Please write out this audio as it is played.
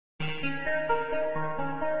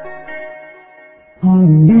Hello,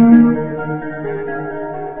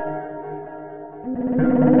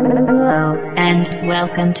 and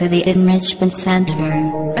welcome to the Enrichment Center.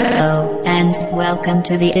 Hello, and welcome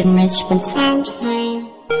to the Enrichment Center.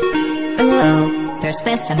 Hello, your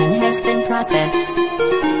specimen has been processed.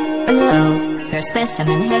 Hello, your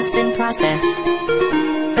specimen has been processed.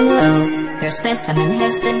 Hello, your specimen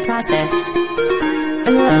has been processed.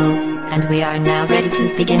 Hello, and we are now ready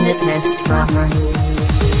to begin the test proper.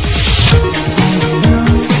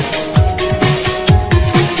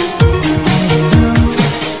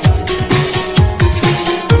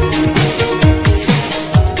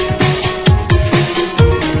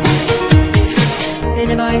 The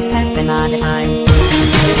device has been modified.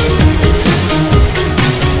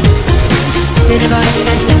 The device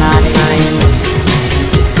has been modified.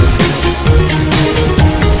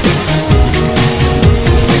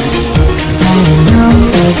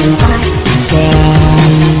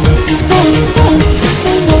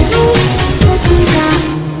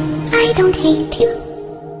 I don't hate you.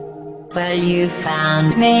 Well, you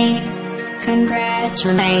found me.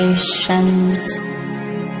 Congratulations.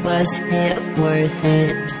 Was it worth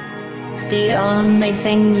it? The only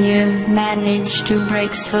thing you've managed to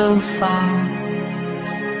break so far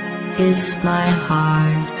is my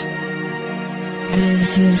heart.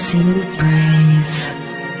 This isn't brave.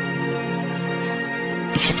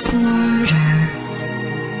 It's murder.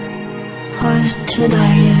 What did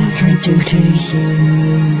I ever do to you?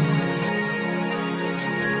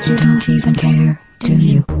 You don't even care, do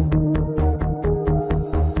you?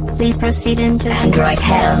 Please proceed into Android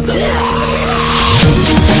Health.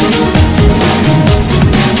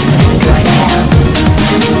 Android Health.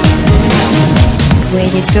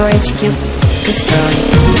 Weighted storage cube destroyed.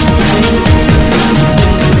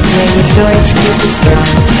 Weighted storage cube destroyed.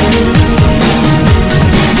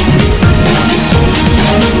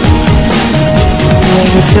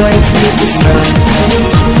 Weighted storage cube destroyed.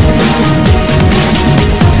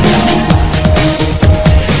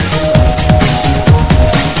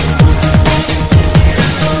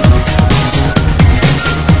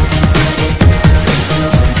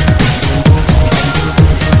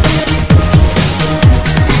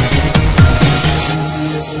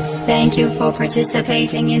 Thank you for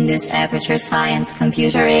participating in this Aperture Science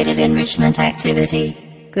computer-aided enrichment activity.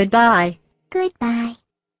 Goodbye. Goodbye.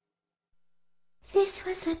 This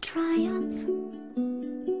was a triumph.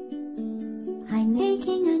 I'm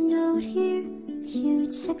making a note here,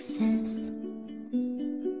 huge success.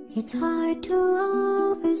 It's hard to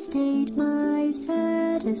overstate my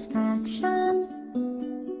satisfaction.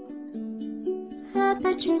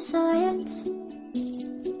 Aperture Science.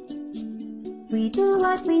 We do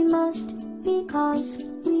what we must because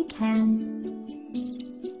we can.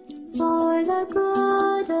 For the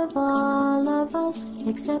good of all of us,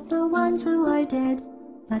 except the ones who are dead.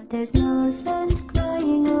 But there's no sense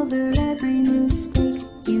crying over every mistake.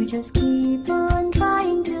 You just keep on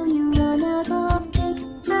trying till you run out of cake.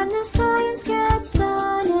 And the science gets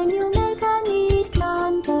done and you make a neat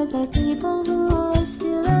gun for the people who are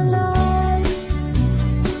still alive.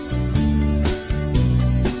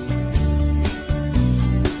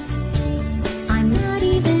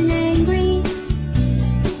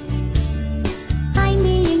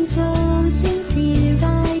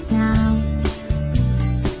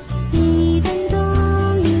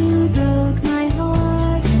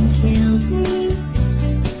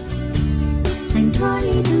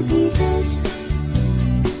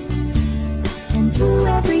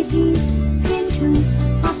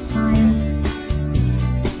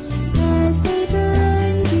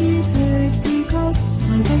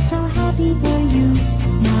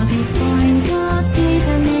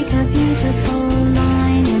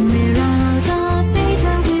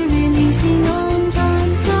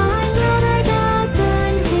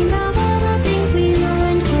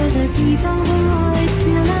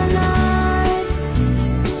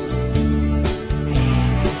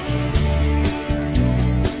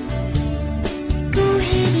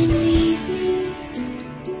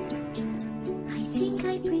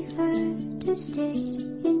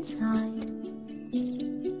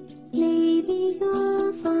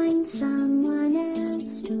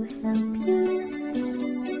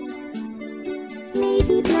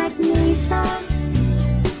 Black Mesa.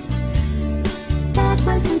 That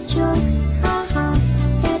was a joke.